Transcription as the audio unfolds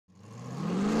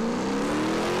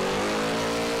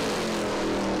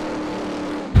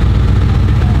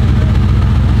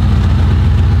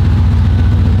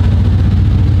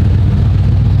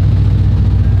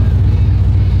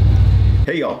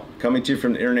Coming to you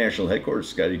from the international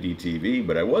headquarters, ScottieDTV,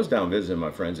 but I was down visiting my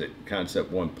friends at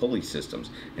Concept One Pulley Systems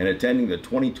and attending the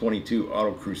 2022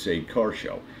 Auto Crusade Car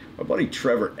Show. My buddy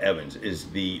Trevor Evans is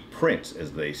the prince,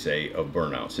 as they say, of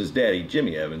Burnouts. His daddy,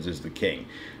 Jimmy Evans, is the king.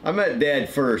 I met Dad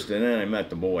first, and then I met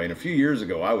the boy. And a few years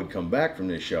ago, I would come back from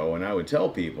this show, and I would tell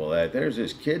people that there's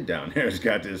this kid down there who's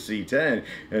got this C10,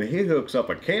 and he hooks up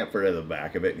a camper to the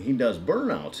back of it, and he does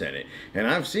burnouts in it. And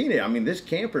I've seen it. I mean, this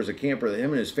camper is a camper that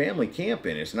him and his family camp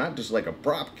in. It's not just like a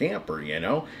prop camper, you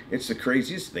know? It's the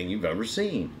craziest thing you've ever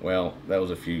seen. Well, that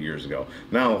was a few years ago.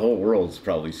 Now the whole world's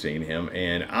probably seen him,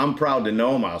 and I'm proud to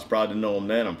know him. I was proud to know him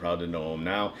then. I'm proud to know him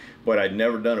now. But I'd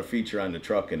never done a feature on the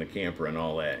truck and the camper and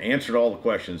all that. Answered all the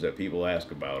questions that people ask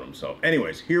about him. So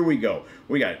anyways, here we go.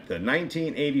 We got the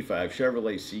 1985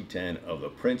 Chevrolet C10 of the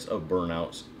Prince of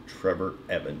Burnouts, Trevor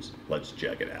Evans. Let's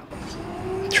check it out.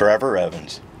 Trevor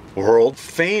Evans. World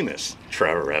famous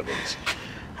Trevor Evans.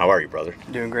 How are you, brother?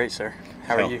 Doing great, sir.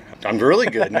 How are you? I'm really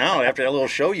good now after that little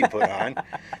show you put on.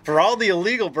 For all the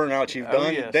illegal burnouts you've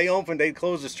done, yes. they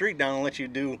closed the street down and let you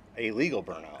do a legal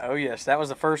burnout. Oh yes, that was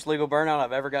the first legal burnout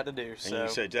I've ever got to do. So. And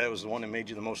you said that was the one that made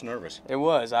you the most nervous. It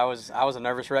was. I was a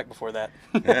nervous wreck before that.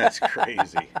 That's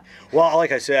crazy. Well,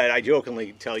 like I said, I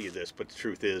jokingly tell you this, but the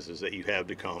truth is that you have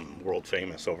become world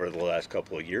famous over the last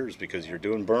couple of years because you're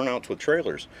doing burnouts with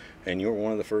trailers, and you were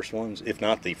one of the first ones, if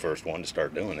not the first one, to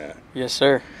start doing that. Yes,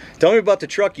 sir. Tell me about the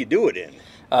truck you do it in.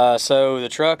 So the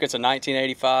truck, it's a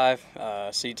 1985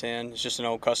 C10. It's just an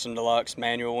old custom deluxe,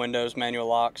 manual windows, manual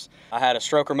locks. I had a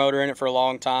stroker motor in it for a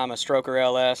long time, a stroker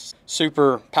LS,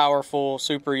 super powerful,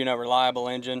 super, reliable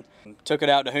engine. Took it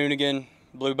out to Hoonigan,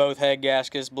 blew both head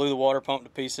gaskets, blew the water pump to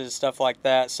pieces, stuff like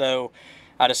that. So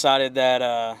I decided that,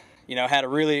 had a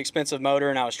really expensive motor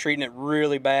and I was treating it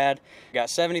really bad. Got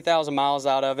 70,000 miles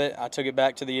out of it. I took it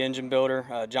back to the engine builder,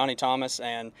 Johnny Thomas,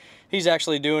 and he's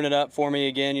actually doing it up for me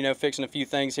again, fixing a few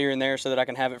things here and there so that I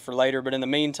can have it for later. But in the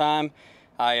meantime,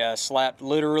 I slapped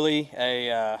literally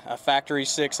a factory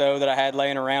 6.0 that I had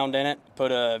laying around in it,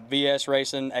 put a VS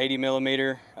Racing 80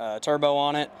 millimeter turbo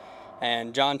on it,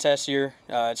 and John Tessier,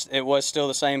 it was still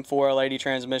the same 4L80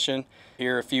 transmission.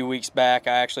 Here a few weeks back,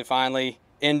 I actually finally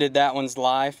ended that one's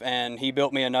life, and he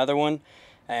built me another one,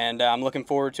 and I'm looking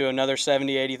forward to another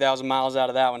 80,000 miles out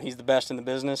of that one. He's the best in the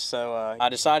business. So I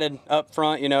decided up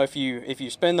front, if you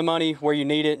spend the money where you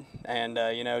need it and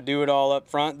do it all up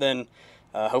front, then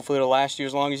hopefully it'll last you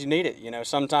as long as you need it.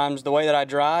 Sometimes the way that I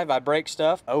drive, I break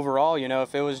stuff. Overall,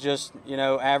 if it was just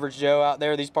average Joe out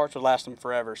there, these parts would last them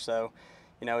forever. So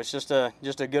it's just a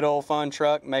good old fun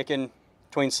truck making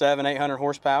between 700-800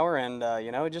 horsepower, and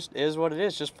it just is what it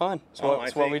is, just fun. It's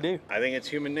what we do. I think it's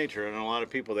human nature, and a lot of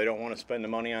people, they don't want to spend the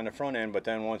money on the front end, but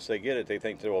then once they get it, they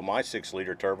think, well, my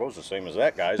 6-liter turbo is the same as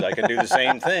that guy's. I can do the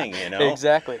same thing,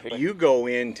 Exactly. You go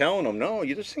in telling them, no,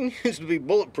 this thing needs to be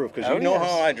bulletproof because you know yes.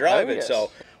 how I drive it. Yes.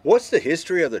 So what's the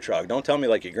history of the truck? Don't tell me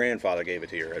like your grandfather gave it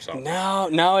to you or something.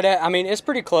 No, it's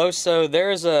pretty close. So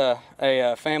there's a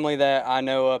family that I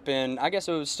know up in, I guess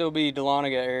it would still be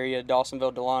Dahlonega area,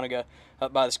 Dawsonville, Dahlonega,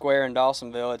 up by the square in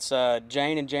Dawsonville. It's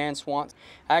Jane and Jan Swanson.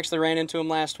 I actually ran into them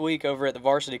last week over at the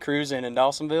Varsity Cruise in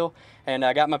Dawsonville, and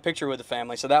I got my picture with the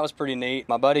family, so that was pretty neat.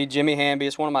 My buddy Jimmy Hamby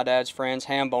is one of my dad's friends.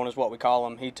 Hambone is what we call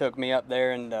him. He took me up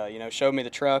there and showed me the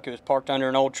truck. It was parked under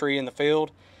an old tree in the field,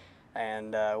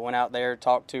 and went out there,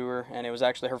 talked to her, and it was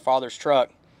actually her father's truck.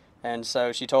 And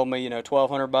so she told me,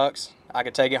 $1,200, I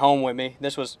could take it home with me.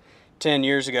 This was 10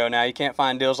 years ago now. You can't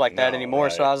find deals like that anymore.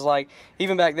 Right. So I was like,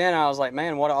 even back then, I was like,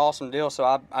 man, what an awesome deal. So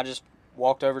I just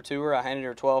walked over to her. I handed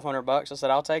her $1,200. I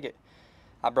said, I'll take it.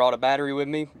 I brought a battery with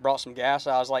me, brought some gas.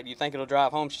 I was like, do you think it'll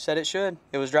drive home? She said it should.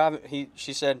 It was driving.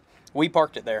 She said, we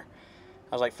parked it there.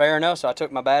 I was like, fair enough. So I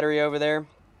took my battery over there,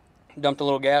 dumped a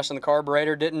little gas in the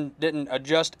carburetor, didn't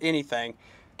adjust anything,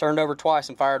 turned over twice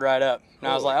and fired right up. And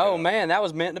I was like, oh man, that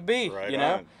was meant to be, right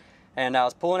on. And I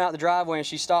was pulling out the driveway, and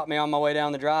she stopped me on my way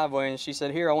down the driveway, and she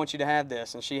said, here, I want you to have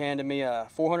this. And she handed me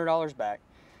 $400 back.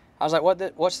 I was like,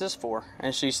 what's this for?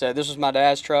 And she said, this was my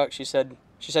dad's truck. She said,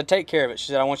 take care of it. She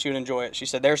said, I want you to enjoy it. She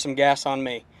said, there's some gas on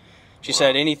me. She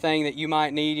said, anything that you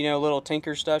might need, little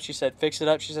tinker stuff, she said, fix it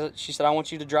up. She said, I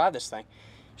want you to drive this thing.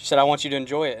 She said, I want you to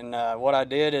enjoy it. And what I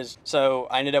did is, so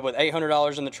I ended up with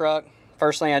 $800 in the truck.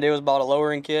 First thing I did was bought a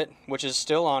lowering kit, which is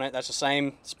still on it. That's the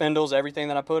same spindles, everything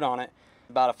that I put on it.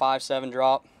 About a 5.7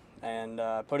 drop, and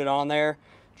put it on there,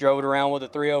 drove it around with a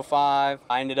 305.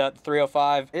 I ended up the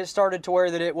 305. It started to where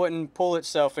that it wouldn't pull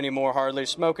itself anymore hardly.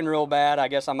 Smoking real bad. I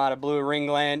guess I might have blew a ring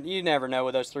gland. You never know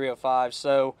with those 305s.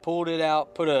 So pulled it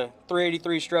out, put a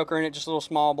 383 stroker in it, just a little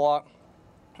small block.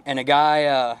 And a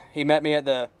guy, he met me at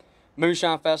the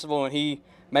Moonshine Festival, and he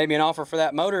made me an offer for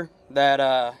that motor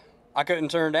that I couldn't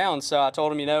turn down. So I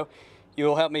told him, you know,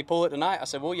 you'll help me pull it tonight. I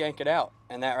said, we'll yank it out.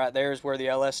 And that right there is where the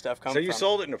LS stuff comes from. So you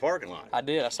sold it in the parking lot? I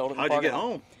did. I sold it in the parking lot.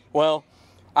 How'd you get home? Well,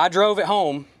 I drove it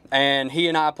home, and he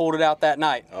and I pulled it out that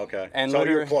night. Okay. And so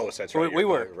you were close. That's right. We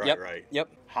were. Right, yep. right. Yep.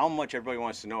 How much, everybody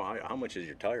wants to know, how much is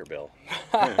your tire bill?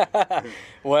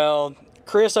 Well,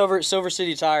 Chris over at Silver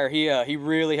City Tire, he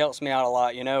really helps me out a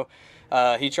lot, you know.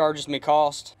 He charges me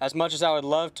cost. As much as I would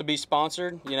love to be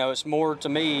sponsored, you know, it's more to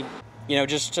me, you know,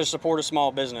 just to support a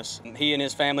small business. He and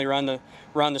his family run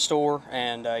the store,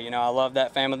 and you know, I love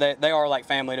that family. They are like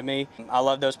family to me. I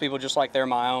love those people just like they're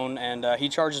my own, and he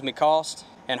charges me cost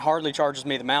and hardly charges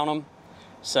me to mount them.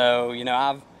 So, you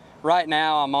know, right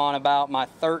now I'm on about my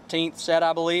 13th set,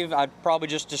 I believe. I'd probably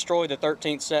just destroyed the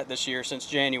 13th set this year since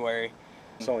January.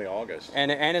 It's only August.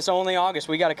 And it's only August.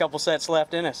 We got a couple sets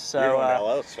left in us. So you're going to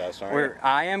LS Fest, aren't you?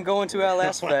 I am going to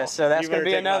LS Fest, so that's going to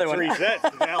be another one. 3 sets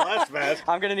to LS Fest.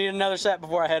 I'm going to need another set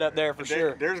before I head up there for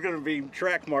sure. There's going to be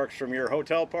track marks from your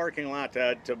hotel parking lot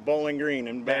to Bowling Green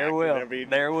and back.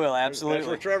 There will, absolutely. That's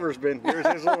where Trevor's been. Here's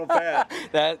his little pad.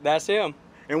 That's him.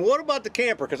 And what about the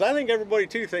camper? Because I think everybody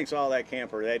too thinks, oh, that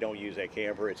camper, they don't use that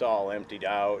camper. It's all emptied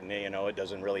out, and you know, it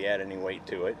doesn't really add any weight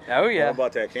to it. Oh yeah. What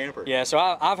about that camper? Yeah, so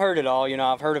I've heard it all. You know,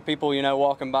 I've heard of people, you know,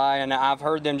 walking by, and I've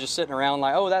heard them just sitting around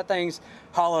like, oh, that thing's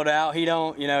hollowed out. He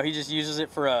don't, you know, he just uses it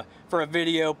for a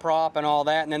video prop and all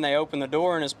that, and then they open the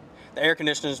door and the air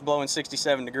conditioner is blowing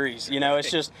 67 degrees. You know,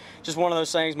 it's just one of those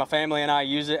things. My family and I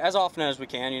use it as often as we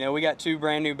can. You know, we got 2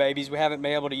 brand new babies. We haven't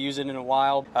been able to use it in a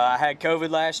while. I had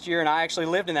COVID last year, and I actually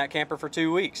lived in that camper for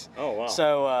 2 weeks. Oh, wow.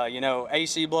 So, you know,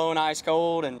 AC blowing ice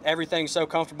cold, and everything's so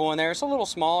comfortable in there. It's a little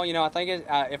small. You know, I think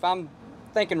if I'm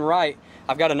thinking right,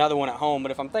 I've got another one at home,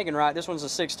 but if I'm thinking right, this one's a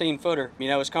 16-footer. You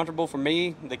know, it's comfortable for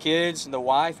me, the kids, the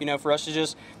wife, you know, for us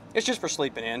to it's just for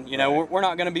sleeping in. You know, we're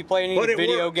not going to be playing any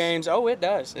video games. Oh, it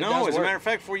does. No, as a matter of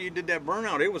fact, before you did that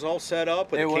burnout, it was all set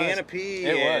up with a canopy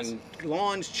and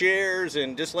lawns, chairs,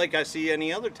 and just like I see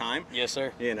any other time. Yes,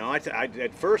 sir. You know,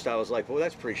 at first I was like, well,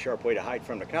 that's a pretty sharp way to hide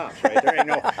from the cops, right? There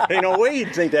ain't no way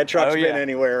you'd think that truck's been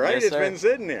anywhere, right? Yes, it's been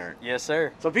sitting there. Yes,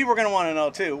 sir. So people are going to want to know,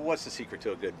 too, what's the secret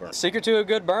to a good burnout? Secret to a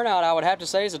good burnout, I would have to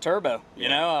say, is a turbo. You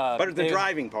know, but the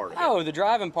driving part of it. Oh, the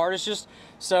driving part is just,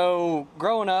 so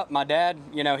growing up, my dad,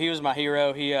 you know, he was my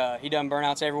hero. He done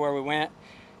burnouts everywhere we went.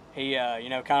 He, you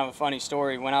know, kind of a funny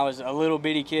story. When I was a little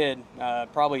bitty kid,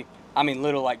 probably, I mean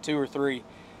little, like 2 or 3,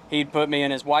 he'd put me in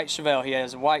his white Chevelle. He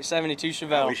has a white 72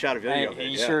 Chevelle. Oh, we shot a video of it,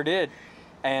 He sure did.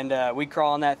 And we'd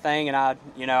crawl on that thing, and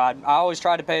I always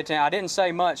tried to pay attention. I didn't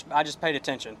say much, I just paid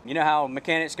attention. You know how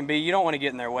mechanics can be. You don't want to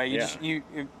get in their way.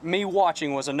 Me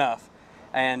watching was enough.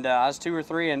 And I was 2 or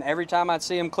 3, and every time I'd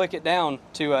see him click it down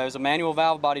to, it was a manual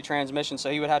valve body transmission, so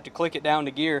he would have to click it down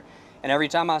to gear. And every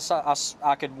time I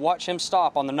could watch him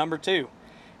stop on the number 2,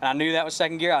 and I knew that was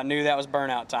second gear, I knew that was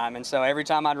burnout time. And so every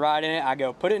time I'd ride in it, I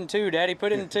go, put it in 2, Daddy,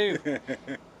 put it in 2.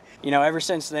 You know, ever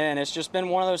since then, it's just been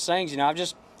one of those things. You know,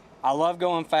 I love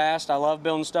going fast. I love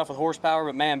building stuff with horsepower,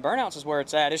 but man, burnouts is where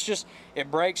it's at. It's just, it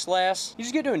breaks less. You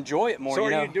just get to enjoy it more. So you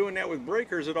know? Are you doing that with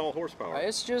brake, or is it all horsepower?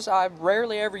 It's just, I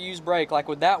rarely ever use brake. Like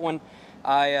with that one,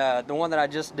 the one that I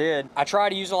just did, I try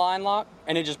to use a line lock,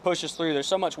 and it just pushes through. There's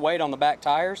so much weight on the back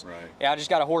tires. Right. Yeah, I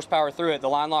just got a horsepower through it. The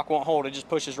line lock won't hold. It just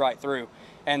pushes right through.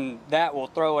 And that will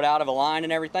throw it out of a line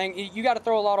and everything. You got to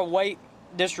throw a lot of weight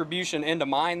distribution into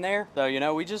mine there. So, you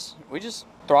know, we just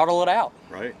throttle it out.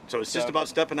 Right. So it's just about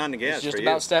stepping on the gas. It's just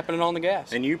about stepping it on the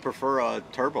gas. And you prefer a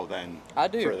turbo then? I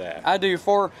do. For that. I do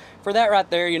for that right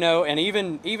there. You know, and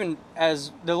even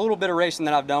as the little bit of racing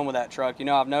that I've done with that truck, you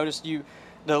know, I've noticed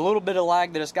the little bit of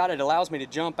lag that it's got, it allows me to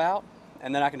jump out,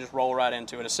 and then I can just roll right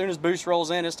into it. As soon as boost rolls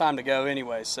in, it's time to go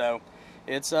anyway. So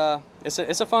it's a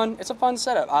fun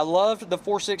setup. I loved the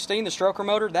 416, the stroker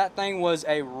motor. That thing was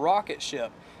a rocket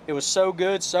ship. It was so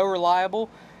good, so reliable.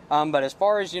 But as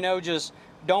far as, you know, just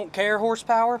don't care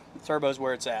horsepower, turbo's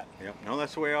where it's at. Yep. No,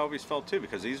 that's the way I always felt too,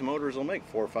 because these motors will make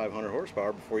 400 or 500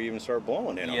 horsepower before you even start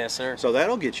blowing in them. Yes, sir. So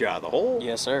that'll get you out of the hole.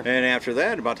 Yes, sir. And after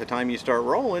that, about the time you start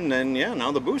rolling, then yeah,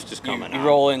 now the boost is coming. You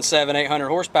roll in 700-800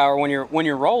 horsepower when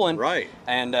you're rolling. Right.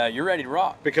 And you're ready to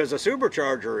rock. Because a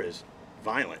supercharger is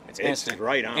violent. It's instant.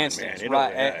 Right on, instant. man.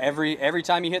 Right. Every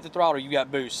time you hit the throttle, you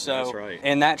got boost. So that's right.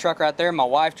 In that truck right there, my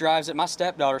wife drives it. My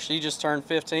stepdaughter, she just turned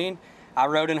 15. I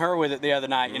rode in her with it the other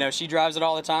night. You know, she drives it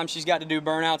all the time. She's got to do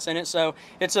burnouts in it, so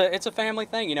it's a family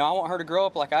thing. You know, I want her to grow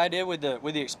up like I did with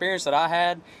the experience that I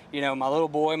had. You know, my little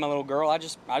boy, my little girl. I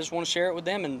just want to share it with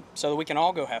them, and so that we can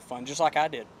all go have fun, just like I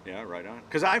did. Yeah, right on.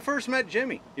 Because I first met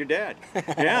Jimmy, your dad.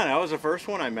 Yeah, that was the first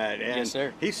one I met. And yes,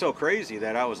 sir. He's so crazy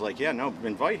that I was like, yeah, no,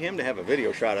 invite him to have a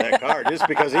video shot of that car just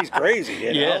because he's crazy.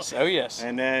 You know? Yes, oh yes.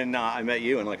 And then I met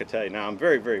you, and like I tell you, now I'm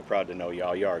very, very proud to know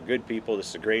y'all. Y'all are good people. This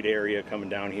is a great area coming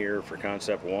down here for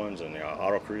Concept Ones and the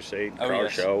Auto Crusade Car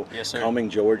Show. Yes, sir. Cumming,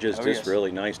 Georgia is just yes.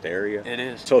 really nice area. It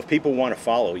is. So if people want to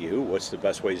follow you, what's the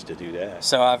best ways to do that?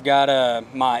 So I've got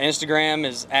my Instagram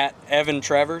is at Evan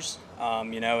Trevors.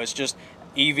 You know, it's just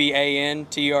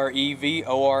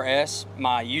EvanTrevors.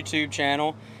 My YouTube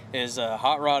channel is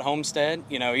Hot Rod Homestead.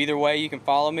 You know, either way you can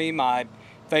follow me. My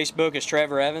Facebook is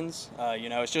Trevor Evans. You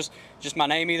know, it's just my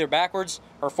name either backwards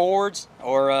or forwards,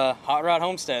 or Hot Rod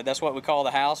Homestead. That's what we call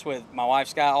the house. With my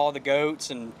wife's got all the goats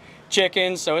and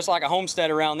chickens, so it's like a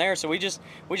homestead around there. So we just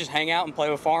hang out and play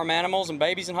with farm animals and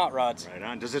babies and hot rods. Right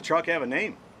on. Does the truck have a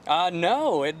name?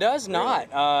 No, it does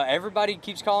not. Really? Everybody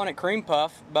keeps calling it Cream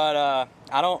Puff, but I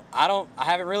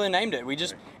haven't really named it.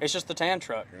 It's just the tan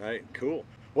truck. Right, cool.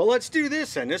 Well, let's do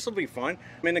this, and this will be fun.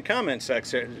 In the comment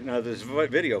section of this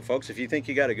video, folks, if you think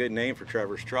you got a good name for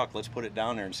Trevor's truck, let's put it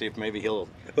down there and see if maybe he'll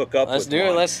hook up. Let's with do one.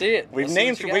 it. Let's see it. We've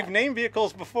named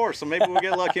vehicles before, so maybe we'll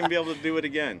get lucky and be able to do it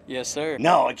again. Yes, sir.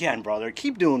 No, again, brother,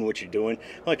 keep doing what you're doing.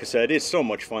 Like I said, it's so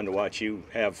much fun to watch you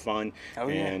have fun. Oh,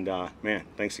 yeah. And man,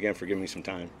 thanks again for giving me some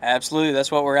time. Absolutely. That's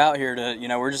what we're out here to. You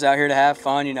know, we're just out here to have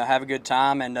fun. You know, have a good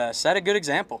time and set a good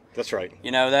example. That's right.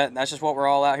 You know, that's just what we're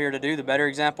all out here to do. The better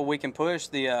example we can push,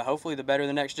 hopefully the better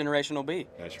the next generation will be.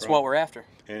 That's what we're after.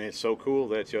 And it's so cool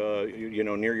that you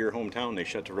know, near your hometown they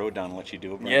shut the road down and let you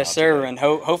do it. Yes, sir. Today. And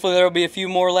hopefully there will be a few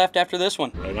more left after this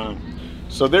one. Right on.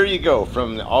 So there you go,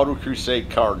 from the Auto Crusade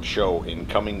Car Show in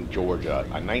Cumming, Georgia,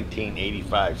 a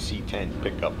 1985 C10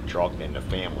 pickup truck and a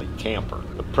family camper,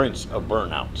 the Prince of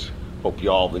Burnouts. Hope you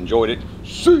all have enjoyed it.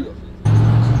 See ya.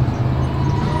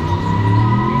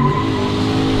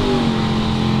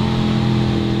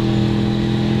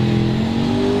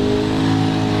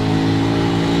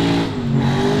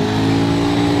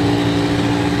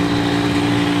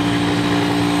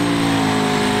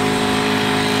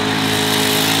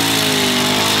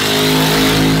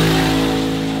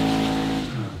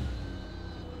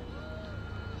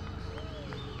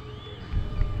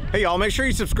 Hey y'all, make sure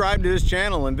you subscribe to this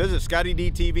channel and visit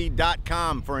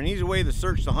ScottieDTV.com for an easy way to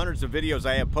search the hundreds of videos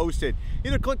I have posted.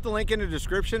 Either click the link in the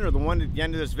description or the one at the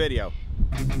end of this video.